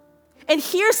 And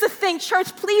here's the thing,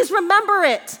 church, please remember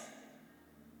it.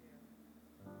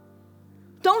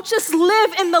 Don't just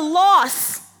live in the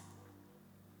loss.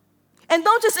 And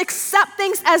don't just accept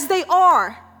things as they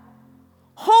are.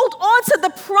 Hold on to the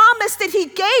promise that he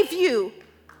gave you.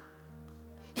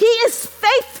 He is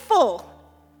faithful.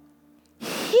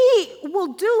 He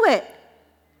will do it.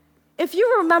 If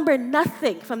you remember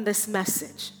nothing from this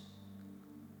message,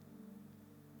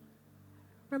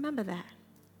 remember that.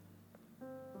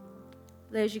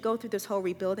 As you go through this whole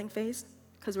rebuilding phase,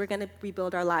 because we're going to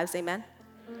rebuild our lives, amen?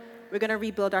 We're going to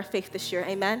rebuild our faith this year,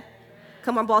 amen?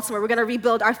 Come on, Baltimore, we're going to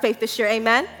rebuild our faith this year,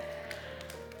 amen?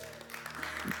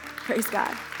 Praise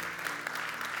God.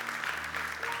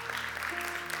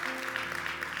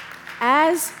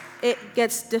 As it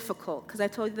gets difficult, because I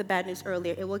told you the bad news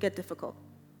earlier, it will get difficult.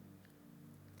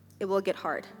 It will get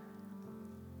hard.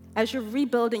 As you're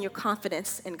rebuilding your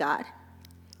confidence in God,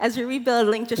 as you're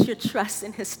rebuilding just your trust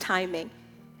in his timing,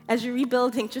 as you're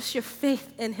rebuilding just your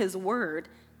faith in his word,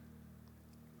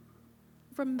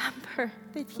 remember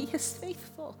that he is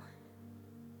faithful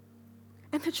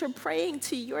and that you're praying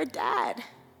to your dad.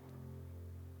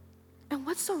 And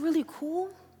what's so really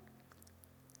cool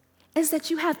is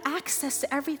that you have access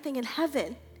to everything in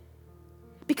heaven,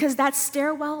 because that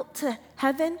stairwell to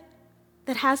heaven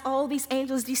that has all these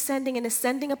angels descending and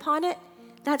ascending upon it,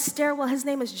 that stairwell, his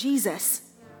name is Jesus.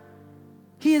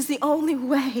 He is the only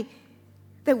way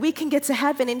that we can get to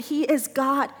heaven, and he is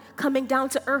God coming down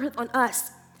to earth on us.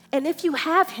 And if you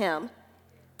have him,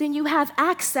 then you have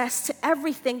access to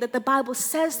everything that the Bible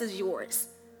says is yours.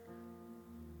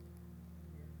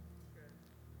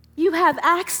 You have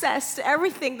access to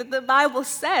everything that the Bible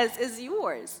says is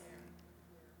yours.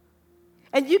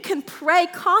 And you can pray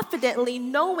confidently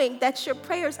knowing that your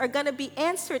prayers are going to be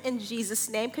answered in Jesus'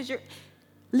 name, because you're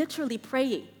literally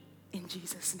praying in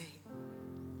Jesus' name.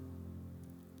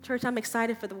 Church, I'm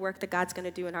excited for the work that God's going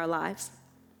to do in our lives.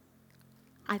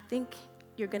 I think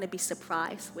you're going to be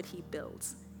surprised what he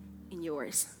builds in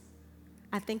yours.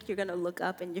 I think you're going to look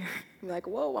up and you're like,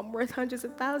 whoa, I'm worth hundreds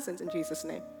of thousands in Jesus'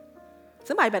 name.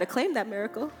 Somebody better claim that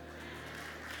miracle.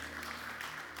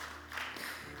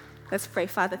 Let's pray.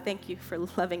 Father, thank you for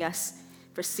loving us,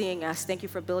 for seeing us. Thank you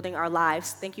for building our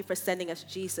lives. Thank you for sending us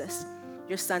Jesus,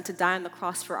 your son, to die on the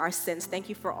cross for our sins. Thank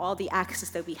you for all the access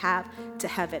that we have to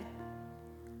heaven.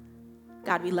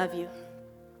 God, we love you.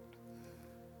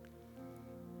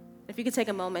 If you could take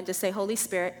a moment, just say, Holy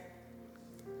Spirit,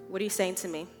 what are you saying to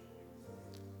me?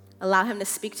 Allow him to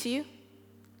speak to you.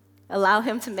 Allow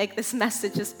him to make this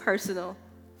message as personal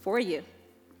for you.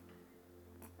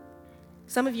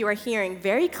 Some of you are hearing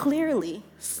very clearly,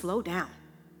 slow down.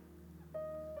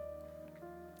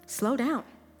 Slow down.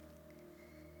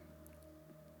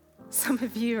 Some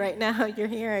of you right now, you're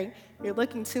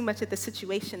looking too much at the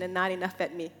situation and not enough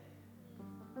at me.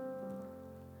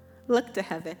 Look to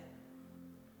heaven.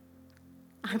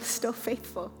 I'm still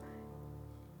faithful.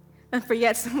 And for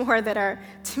yet some more that are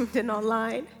tuned in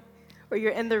online, or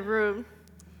you're in the room,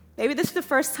 maybe this is the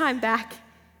first time back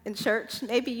in church.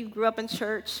 Maybe you grew up in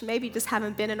church. Maybe you just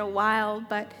haven't been in a while,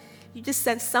 but you just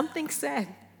sensed something said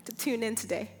to tune in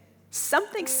today.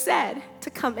 Something said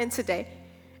to come in today.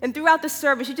 And throughout the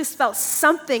service, you just felt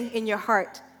something in your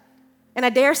heart. And I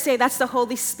dare say that's the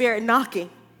Holy Spirit knocking,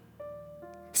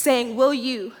 saying, will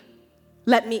you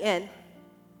let me in?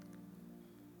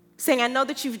 Saying, I know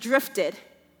that you've drifted,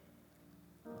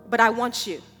 but I want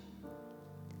you.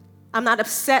 I'm not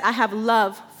upset. I have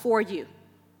love for you.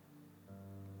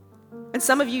 And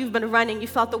some of you have been running. You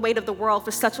felt the weight of the world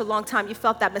for such a long time. You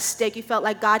felt that mistake. You felt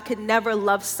like God could never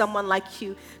love someone like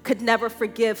you, could never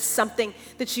forgive something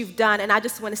that you've done. And I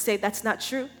just want to say that's not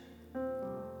true.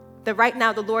 That right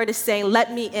now the Lord is saying,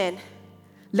 let me in.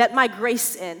 Let my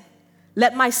grace in.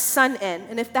 Let my son in.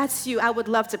 And if that's you, I would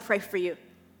love to pray for you.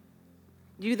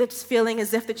 You that's feeling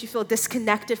as if that you feel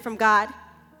disconnected from God.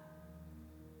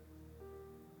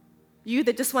 You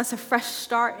that just wants a fresh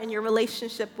start in your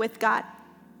relationship with God.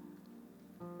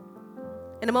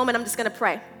 In a moment, I'm just going to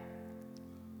pray.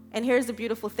 And here's the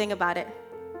beautiful thing about it.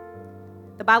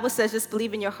 The Bible says just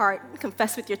believe in your heart,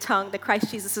 confess with your tongue that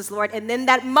Christ Jesus is Lord. And in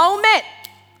that moment,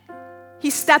 he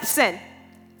steps in.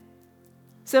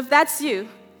 So if that's you,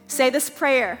 say this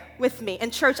prayer with me.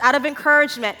 In church, out of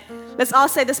encouragement, let's all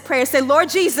say this prayer. Say, Lord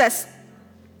Jesus,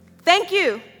 thank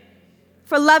you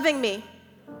for loving me.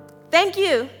 Thank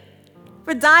you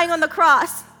for dying on the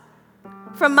cross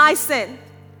for my sin.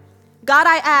 God,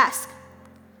 I ask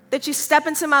that you step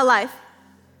into my life,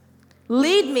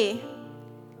 lead me,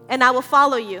 and I will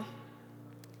follow you.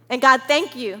 And God,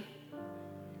 thank you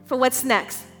for what's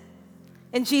next.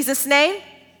 In Jesus' name,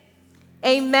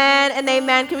 amen and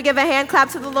amen. Can we give a hand clap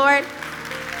to the Lord?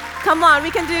 Come on,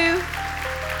 we can do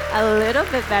a little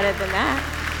bit better than that.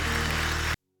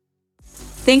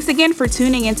 Thanks again for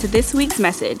tuning into this week's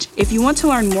message. If you want to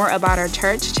learn more about our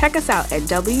church, check us out at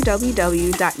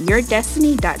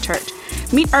www.yourdestiny.church.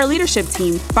 Meet our leadership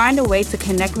team, find a way to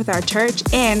connect with our church,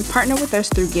 and partner with us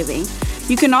through giving.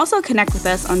 You can also connect with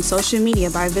us on social media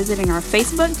by visiting our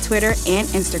Facebook, Twitter, and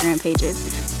Instagram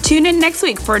pages. Tune in next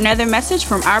week for another message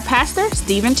from our pastor,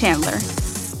 Stephen Chandler.